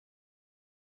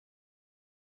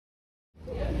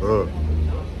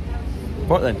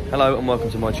Right then, hello and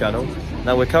welcome to my channel.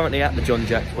 Now we're currently at the John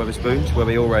Jack's Wetherspoons, where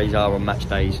we always are on match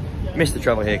days. Missed the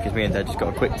travel here because me and Dad just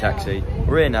got a quick taxi.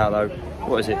 We're here now though,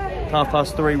 what is it,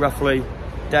 3:30 roughly.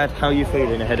 Dad, how are you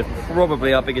feeling ahead of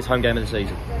probably our biggest home game of the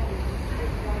season?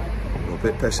 I'm a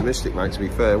bit pessimistic, mate, to be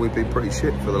fair. We've been pretty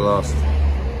shit for the last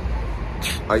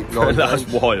 8-9 That's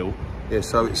games. wild. Yeah,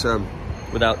 so it's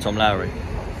without Tom Lowery.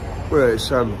 well,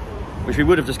 it's which we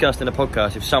would have discussed in a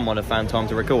podcast if someone had found time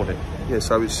to record it. yeah,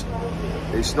 so it's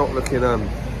not looking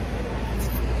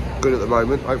good at the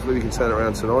moment. Hopefully we can turn it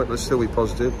around tonight. Let's still be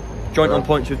positive. Joint on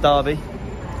points with Derby.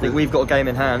 I think we've got a game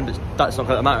in hand, but that's not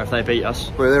going to matter if they beat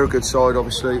us. Well, they're a good side,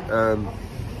 obviously.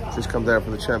 Just come down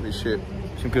from the Championship.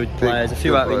 Some good players, a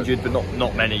few out injured, but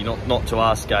not many, not to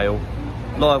our scale.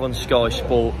 Live on Sky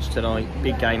Sports tonight,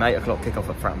 big game, 8 o'clock kickoff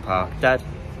at Fratton Park. Dad,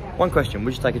 one question,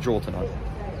 would you take a draw tonight?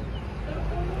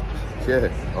 Yeah,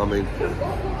 I mean,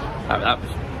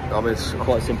 it's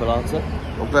quite a simple answer.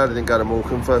 I'm glad I didn't go to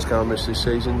Morecambe. First game I missed this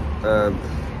season.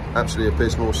 Absolutely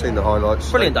abysmal. Seen the highlights.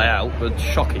 Brilliant day out, but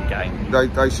shocking game.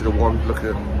 They should have won. Looking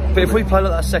at. But if we play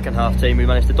like that second half team, we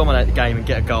managed to dominate the game and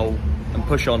get a goal and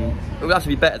push on. It would have to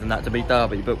be better than that to beat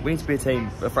Derby. But we need to be a team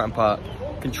at Fratton Park,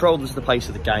 controls the pace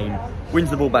of the game,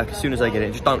 wins the ball back as soon as they get it,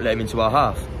 and just don't let him into our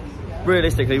half.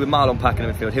 Realistically, with Marlon packing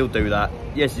in midfield, he'll do that.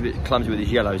 Yes, he's a bit clumsy with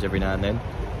his yellows every now and then.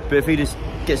 But if he just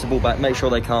gets the ball back, make sure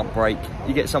they can't break,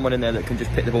 you get someone in there that can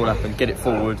just pick the ball up and get it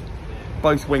forward.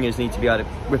 Both wingers need to be able to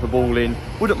whip a ball in.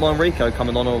 Wouldn't mind Rico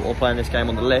coming on or playing this game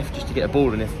on the left just to get a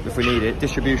ball in if we need it.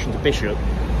 Distribution to Bishop,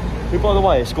 who, by the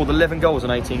way, has scored 11 goals in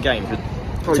 18 games, with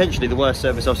potentially the worst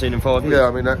service I've seen in 5 years. Yeah,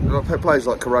 I mean, players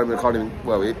like Corona can't even,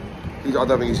 well, I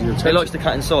don't think he's even attempted. He likes to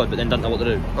cut inside, but then doesn't know what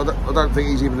to do. I don't think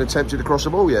he's even attempted to cross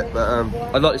the ball yet, but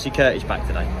I'd like to see Curtis back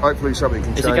today. Hopefully something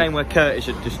can change. It's a game where Curtis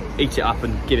should just eat it up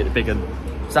and give it the big one.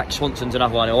 Zach Swanson's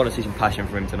another one. I want to see some passion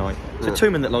from him tonight. It's a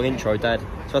 2-minute long intro, Dad.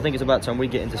 So I think it's about time we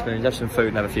get into Spoons, have some food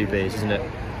and have a few beers, isn't it?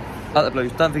 At the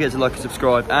Blues, don't forget to like and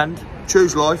subscribe and...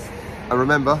 choose life, and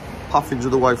remember, puffins are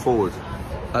the way forward.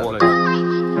 At the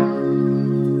Blues.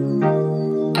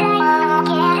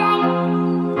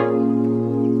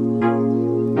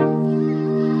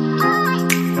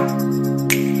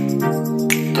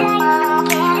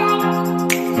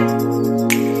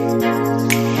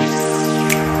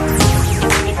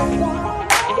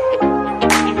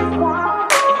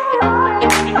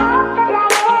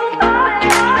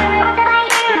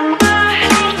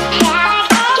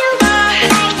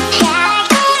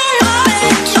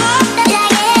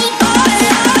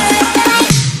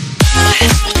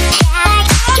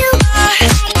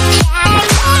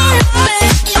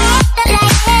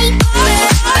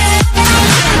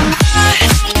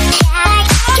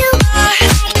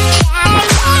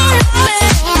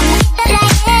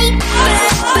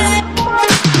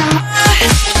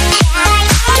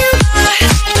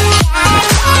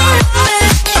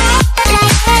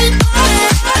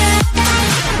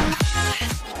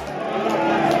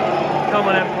 Come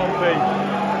on then, Pompey.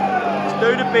 Let's do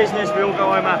the business, we all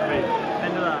go home happy.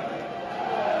 End of that.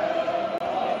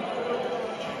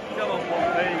 Come on,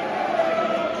 Pompey.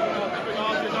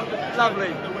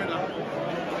 Lovely.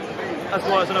 That's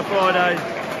why it's on a Friday.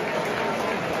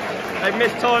 They've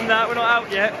mistimed that, we're not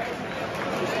out yet.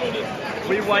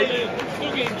 We wait.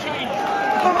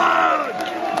 Come on!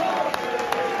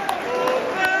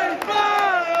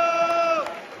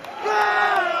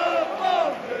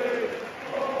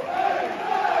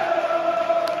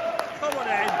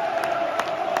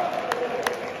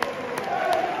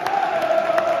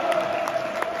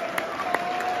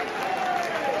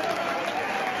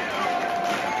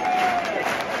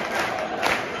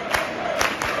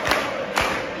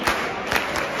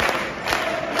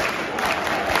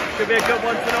 Could be a good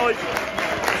one tonight.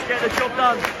 Let's get the job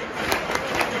done.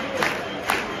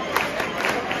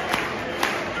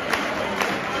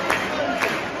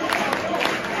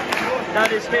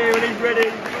 Dad is here and he's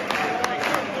ready.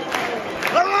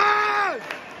 Come on!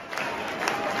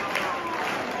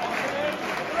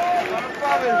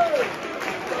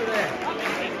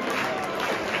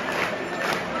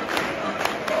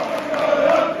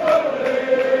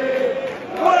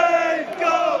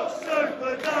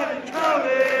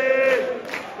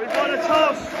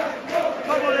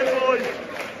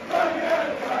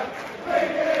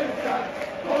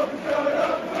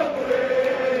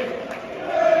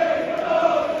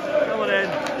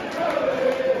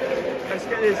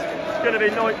 It's going to be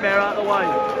a nightmare out of the way.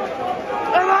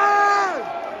 Come on!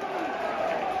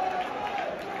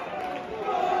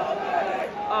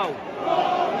 Oh.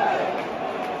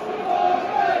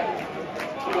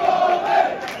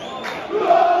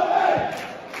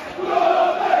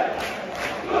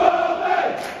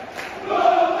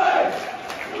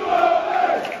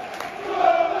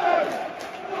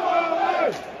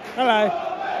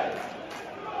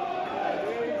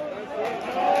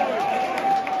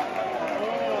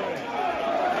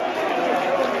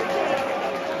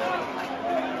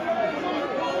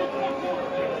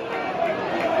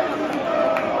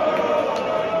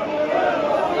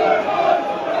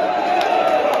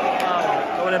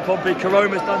 Pompey.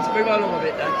 Karoma's done to move along a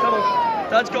bit, Dad. Come on.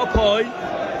 Dad's got a pie.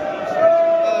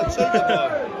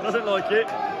 Doesn't like it.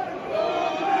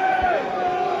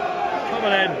 Come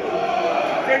on then.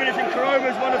 3 minutes in,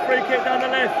 Karoma's won a free kick down the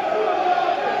left.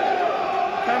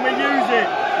 Can we use it?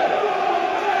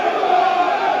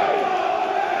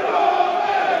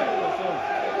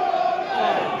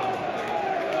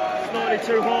 Slightly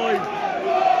too high.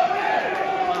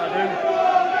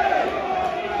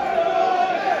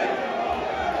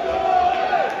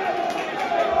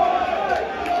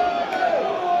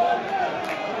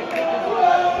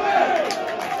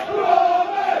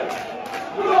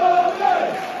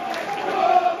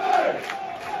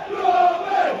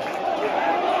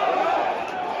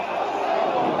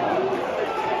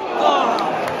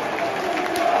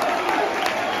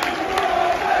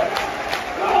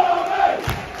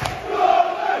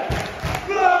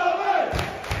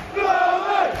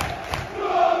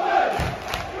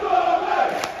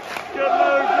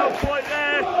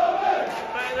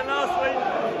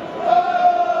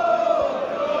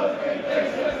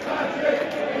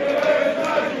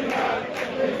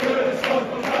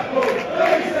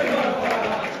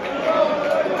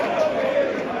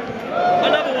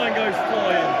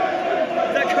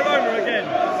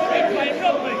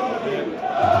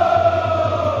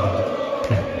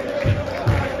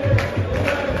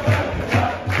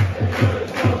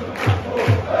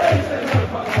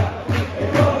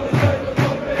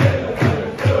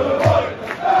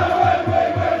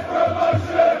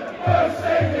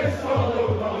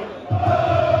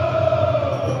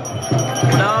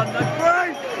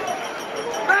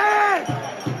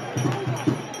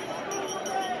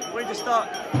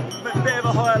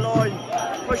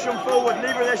 Push them forward,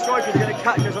 neither of their strikers are going to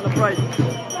catch us on the break.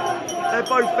 They're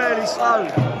both fairly slow.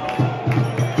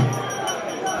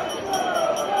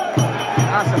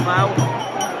 That's a foul.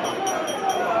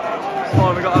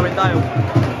 Oh, we got Owen Dale.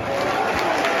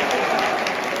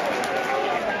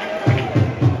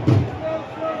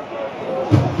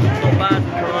 Not bad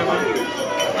for Karoma.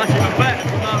 That's even better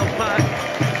from Marlon Pack.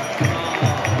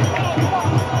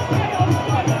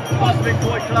 Must have been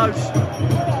quite close.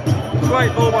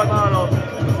 Great ball by Marlon.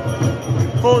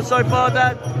 Thoughts so far,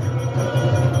 Dad?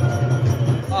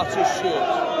 Utter shit.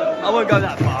 I won't go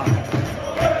that far.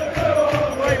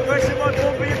 Great pressing by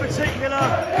Pompey in particular.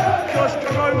 Josh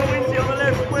Karoma wins it on the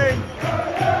left wing.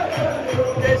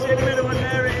 Gets it in the middle and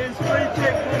there it is. Free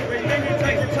kick Pompey. Minion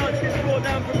takes a touch, gets brought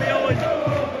down from behind.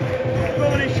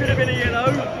 Probably should have been a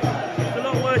yellow. It's a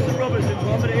lot worse than Robertson's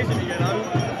one, but it isn't a yellow.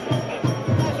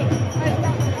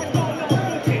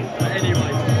 But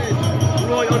anyway,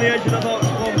 right on the edge of the box.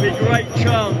 Great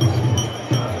chance.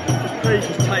 Please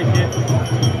just take it.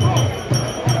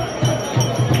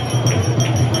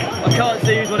 I can't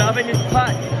see who's on it. I think it's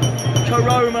Pack,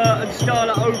 Karoma and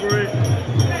Scarlett over it.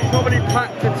 Probably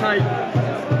Pack to take.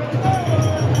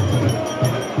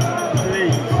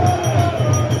 Please.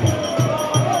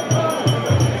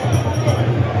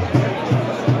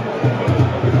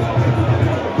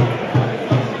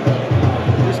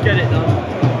 Just get it done.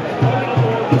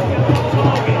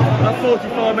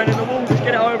 45 men in the wall, just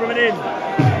get it over and in.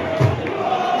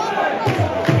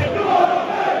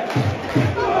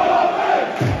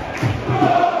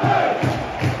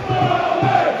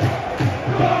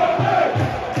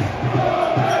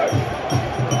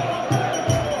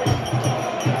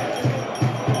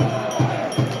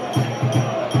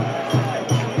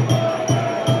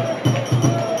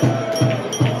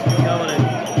 Come on in.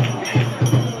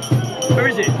 Where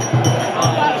is it?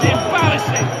 Oh, it's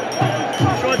embarrassing.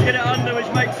 Tried to get it under,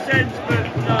 which makes sense, but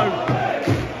no.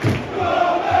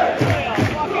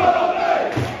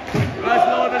 That's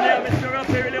live and the atmosphere up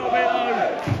here a little bit low.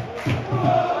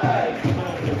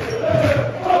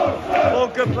 All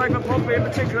good play for Pompey, in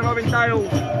particular Owen Dale.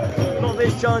 Not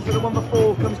this chance, but the one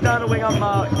before. Comes down the wing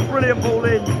unmarked. Brilliant ball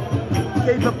in.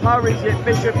 Keeper parries it.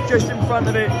 Bishop just in front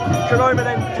of it. Karoma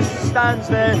then just stands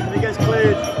there and he gets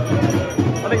cleared.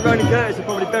 I think Ronnie Curtis would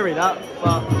probably bury that,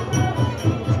 but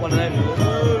it's one of them.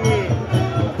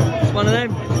 One of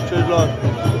them. Too long.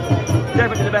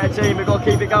 Definitely the better team, we've got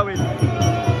to keep it going.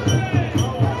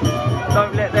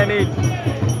 Don't let them in.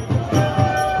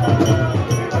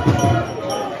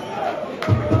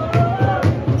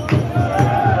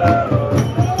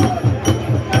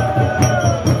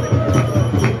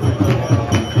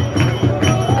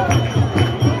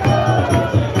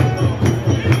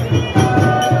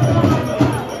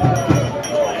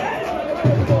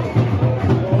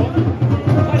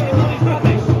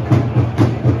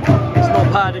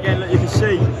 Again, look, you can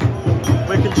see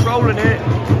we're controlling it,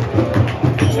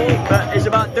 but it's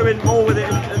about doing more with it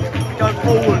and going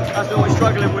forward. That's what we're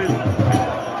struggling with.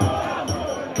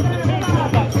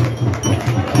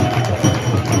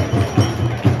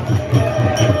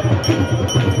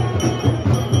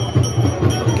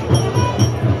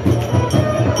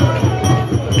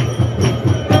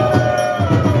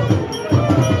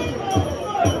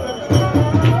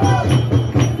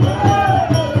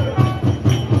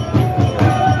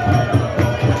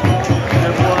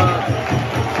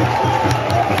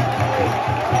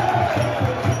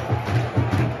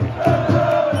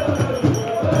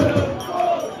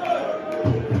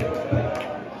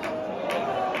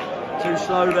 Too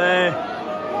slow there.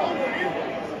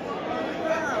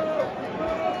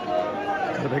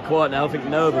 Got a bit quiet now, I think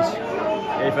nervous,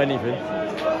 if anything.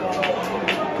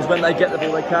 Because when they get the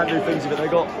ball, they can do things with it. They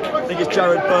got, I think it's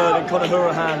Jared Bird and Conor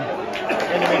Hurahan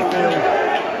in the midfield.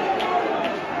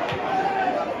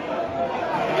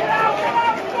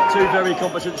 Two very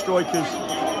competent strikers.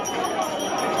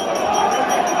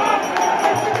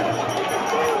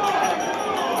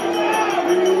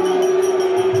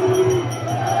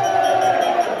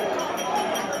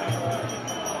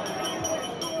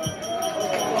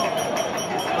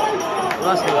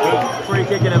 Well, that's good. Free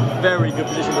kick in a very good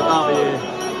position for Derby here.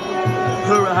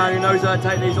 Hurahan, who knows how to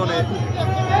take these on it. I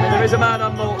mean, there is a man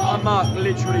unmarked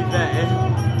literally there.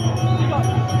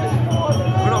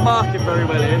 We're not marking very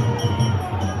well here.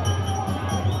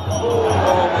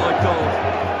 Oh my god.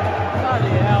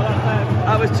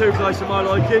 That was too close to my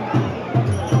liking.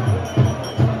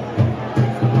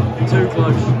 Too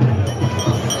close.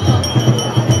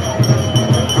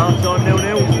 Half time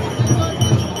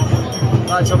 0-0.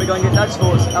 Right, so we're going to get Dad's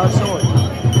thoughts outside.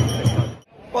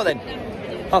 Right then,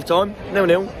 half time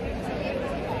 0-0.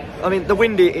 I mean, the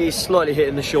wind is slightly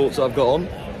hitting the shorts that I've got on.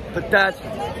 But Dad,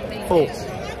 thoughts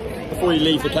before you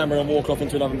leave the camera and walk off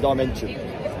into another dimension.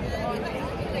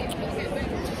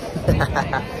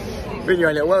 We're in your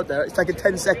own little world there. It's taken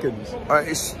 10 seconds.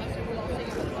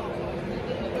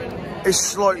 It's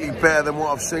slightly better than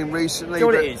what I've seen recently. You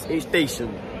know what it is? It's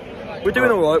decent. We're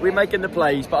doing all right. We're making the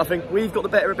plays, but I think we've got the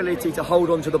better ability to hold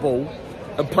on to the ball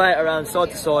and play it around side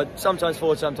to side, sometimes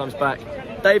forward, sometimes back.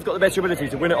 They've got the better ability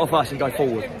to win it off us and go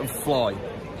forward and fly.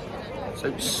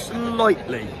 So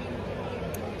slightly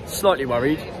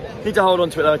worried. Need to hold on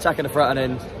to it though, attacking the front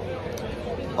and end.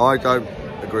 I don't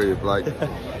agree with Blake.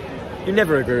 You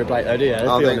never agree with Blake though, do you?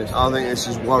 I think this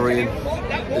is worrying.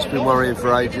 It's been worrying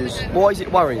for ages. Why is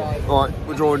it worrying? Right,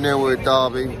 we're drawing 0 with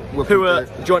Derby. Who are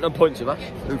joint on points with us.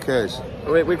 Who cares?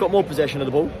 We've got more possession of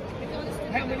the ball.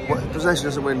 What, possession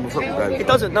doesn't win football games. It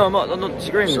doesn't, no, I'm not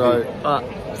disagreeing with you. But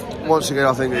once again,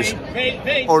 I think it's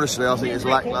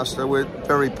lacklustre. We're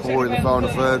very poor in the final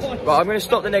third. Right, I'm going to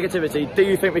stop the negativity. Do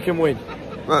you think we can win?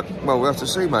 Well, we'll have to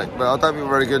see, mate. But I don't think we're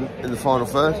very good in the final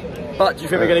third. But do you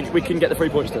think we can get the 3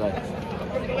 points today?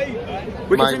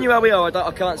 We continue how we are.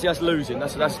 I can't see us losing.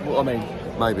 That's what I mean.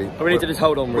 Maybe. But we need to just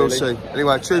hold on, really. We'll see.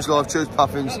 Anyway, choose live, choose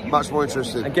Puffins. Much more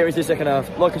interesting. And get into the second half.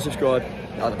 Like and subscribe.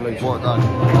 The Blues. Right, done.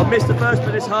 I missed the first bit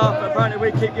of this half, but apparently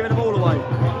we keep giving the ball away.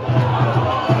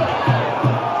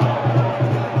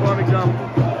 Prime example.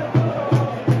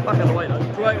 Back out the way though.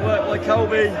 Great work by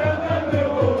Colby.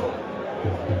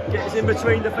 Gets in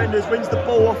between defenders, wins the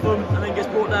ball off them, and then gets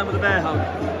brought down with a bear hug.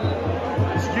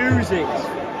 Just use it.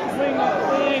 Swing.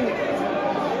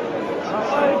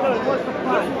 What's the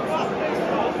plan?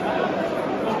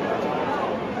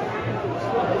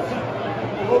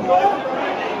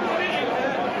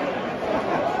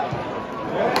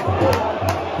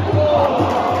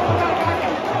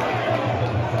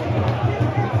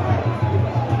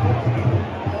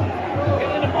 Get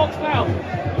in the box now.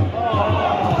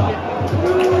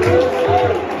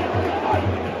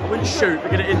 Wouldn't shoot,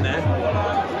 but get it in there.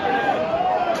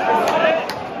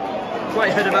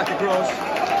 Great header back across.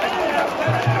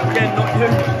 Again, not you.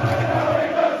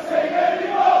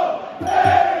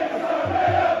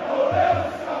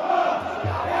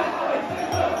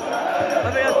 I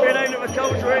think that's been aimed at a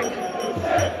cold drink.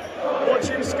 Watch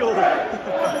him score.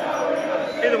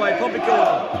 Either way, Pompey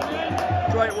corner.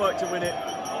 Great work to win it.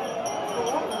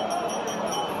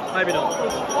 Maybe not.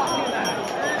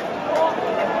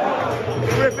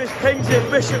 Griffiths pings it,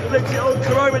 Bishop flicks it on,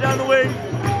 Karoma down the wing,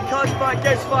 cuts back,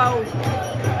 gets fouled.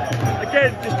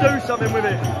 Again, just do something with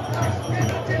it.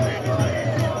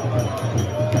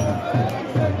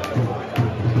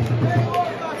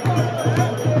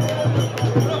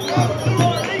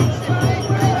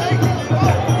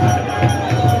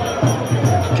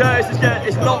 Curtis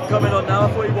is not coming on now, I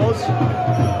thought he was. I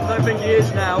don't think he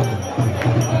is now.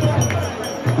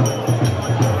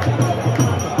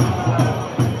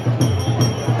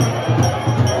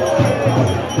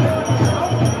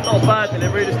 Not bad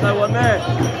delivery, there's no one there.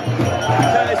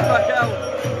 Curtis back out.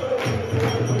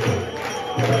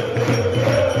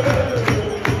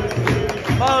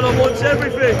 Marlon wants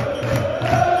everything.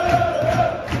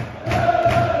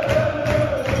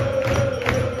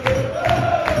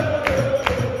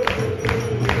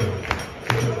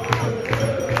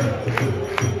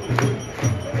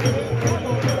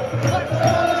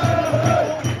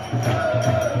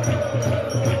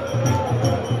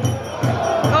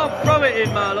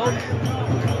 Marlon.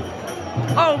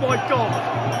 Oh my God!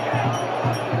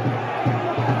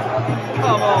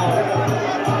 Come on!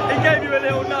 He gave you a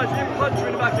little little nudge, he didn't punch her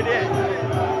in the back of the head.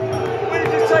 We're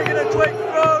just taking a quick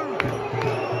throw.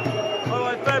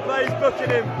 Alright, fair play, he's booking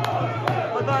him.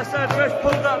 Like I said, the ref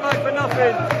pulled that back for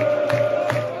nothing.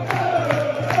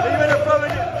 Even a throw in,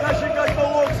 Cash and goes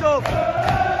ball walks off.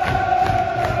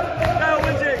 Now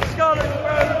wins it, Scarlett's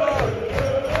over.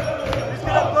 He's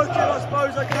going to book him, I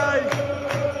suppose, okay.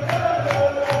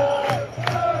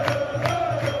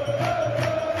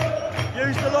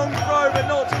 Use the long throw, but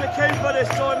not to the keeper this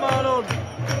time, Marlon.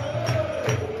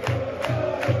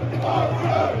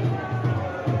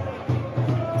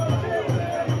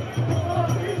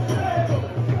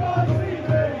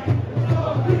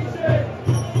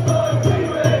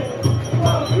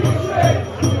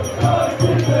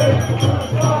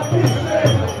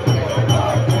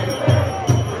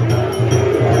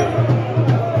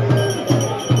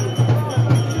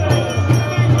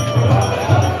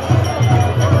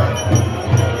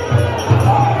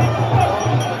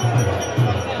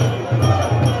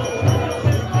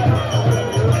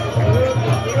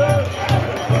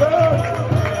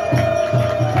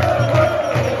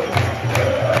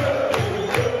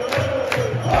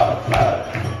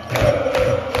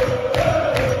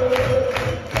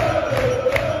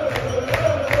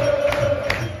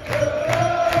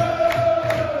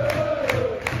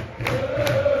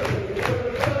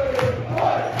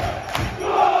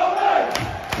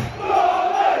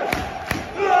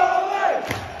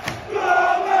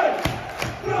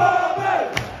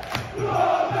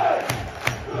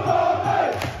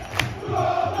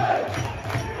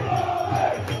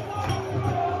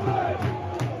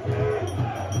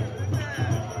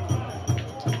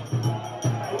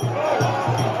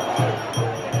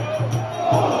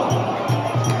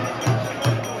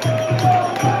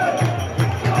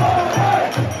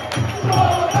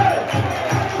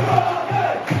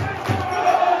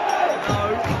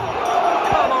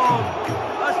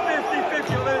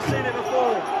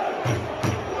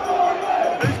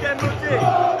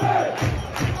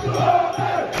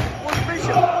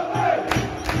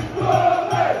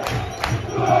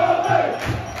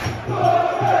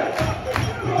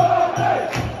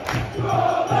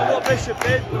 Bishop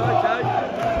did, but okay.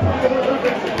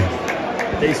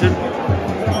 Decent.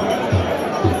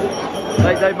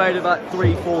 They've made about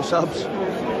 3-4 subs.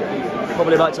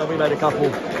 Probably about time we made a couple. A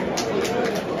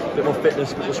bit more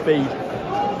fitness, a bit more speed.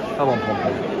 Come on,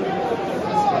 Pompey.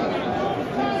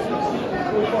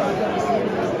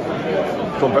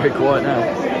 It's gone very quiet now.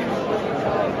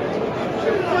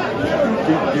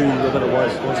 I don't know why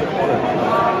it's so quiet.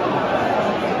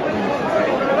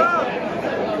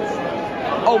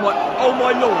 Oh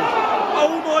my lord!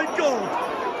 Oh my god!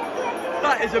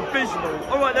 That is abysmal.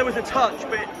 Alright, there was a touch,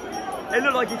 but it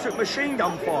looked like he took machine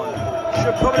gun fire.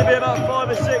 Should probably be about 5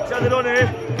 or 6 added on here.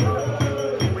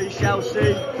 We shall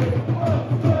see. I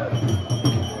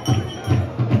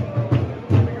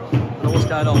don't know what's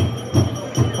going on.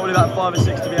 Probably about 5 or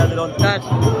 6 to be added on. Dad!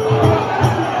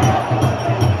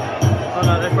 Oh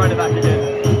no, they're throwing it back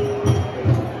again.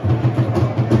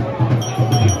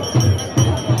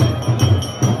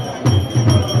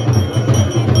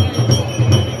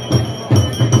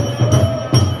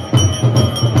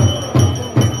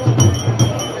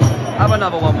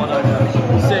 Another one, 6.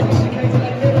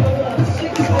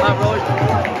 That right.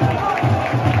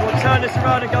 We'll turn this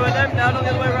around and go at them now, not the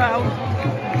other way around.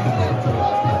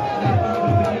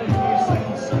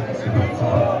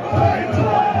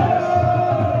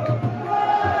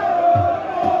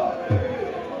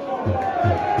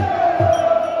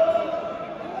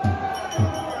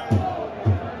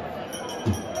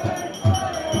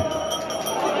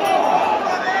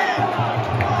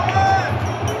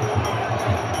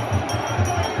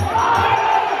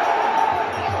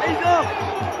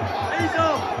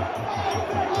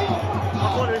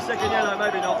 Second yellow,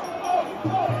 maybe not.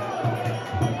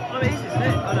 I mean, easy, isn't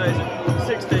it? I know, it's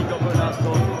 16 got put last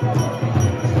time.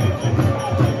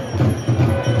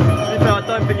 To be fair, I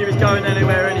don't think he was going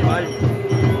anywhere anyway.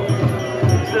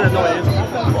 It's still annoying.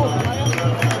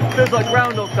 Feels like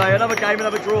Groundhog Day, another game,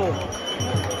 another draw.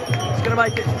 It's going to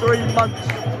make it 3 months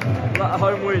without a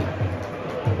home win.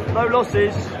 No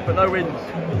losses, but no wins.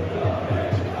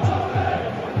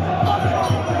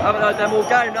 Haven't had them all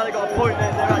game, now they've got a point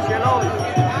there, they're actually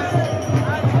alive.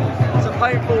 It's a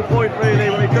painful point really,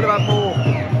 when we could have had more.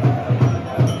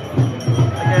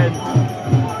 Again,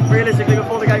 realistically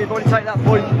before the game you'd probably take that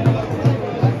point.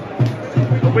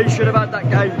 But we should have had that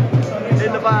game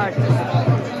in the bag.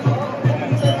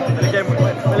 And again, we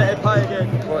let it pay again.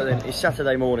 Right then, it's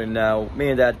Saturday morning now. Me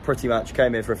and Dad pretty much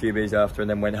came here for a few beers after and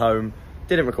then went home.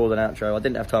 Didn't record an outro, I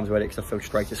didn't have time to edit because I fell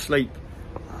straight asleep.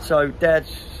 So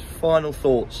Dad's final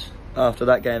thoughts after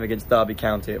that game against Derby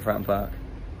County at Fratton Park.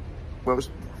 Well,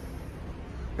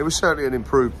 it was certainly an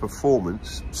improved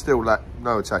performance. Still lacked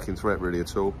no attacking threat really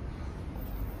at all.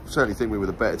 Certainly think we were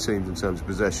the better teams in terms of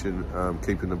possession,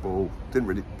 keeping the ball. Didn't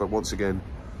really, but once again,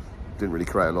 didn't really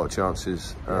create a lot of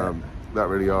chances. That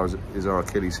really is our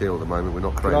Achilles heel at the moment. We're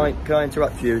not creating. Can I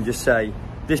interrupt you and just say,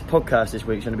 this podcast this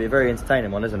week is going to be a very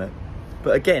entertaining one, isn't it?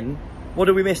 But again, what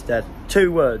did we miss, Dad?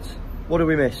 2 words. What did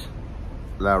we miss?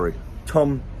 Lowery.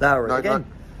 Tom Lowery. No, again,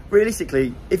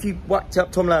 realistically, if you whacked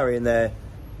up Tom Lowery in there,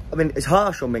 I mean, it's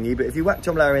harsh on Mingy, but if you whack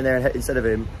Tom Lowery in there instead of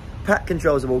him, Pat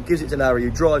controls the ball, gives it to Lowery,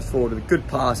 who drives forward with a good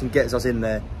pass and gets us in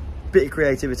there. Bit of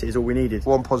creativity is all we needed.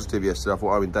 One positive yesterday, I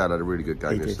thought Owen Dad had a really good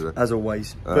game yesterday. As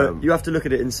always. But you have to look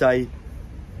at it and say,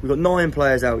 we've got 9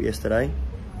 players out yesterday,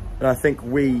 and I think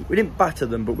we didn't batter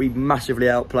them, but we massively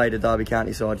outplayed the Derby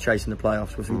County side chasing the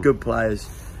playoffs with some good players.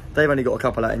 They've only got a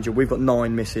couple out injured. We've got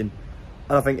 9 missing.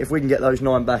 And I think if we can get those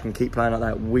 9 back and keep playing like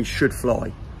that, we should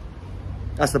fly.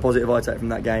 That's the positive I take from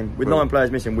that game. With 9 players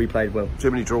missing, we played well.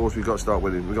 Too many draws, we've got to start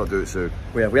winning. We've got to do it soon.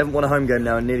 We haven't won a home game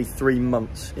now in nearly 3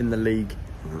 months in the league.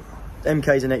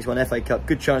 MK's the next one, FA Cup.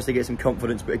 Good chance to get some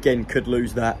confidence, but again, could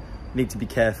lose that. Need to be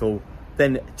careful.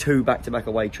 Then 2 back-to-back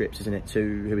away trips, isn't it? To,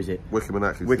 who is it? Wickham and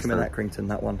Accrington. Wickham and Accrington,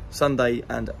 that one. Sunday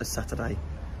and a Saturday.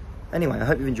 Anyway, I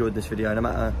hope you've enjoyed this video, no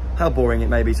matter how boring it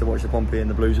may be to watch the Pompey and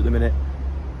the Blues at the minute.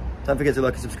 Don't forget to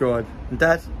like and subscribe. And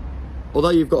Dad, although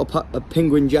you've got a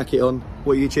penguin jacket on,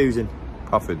 what are you choosing?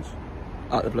 Puffins.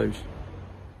 At the Blues.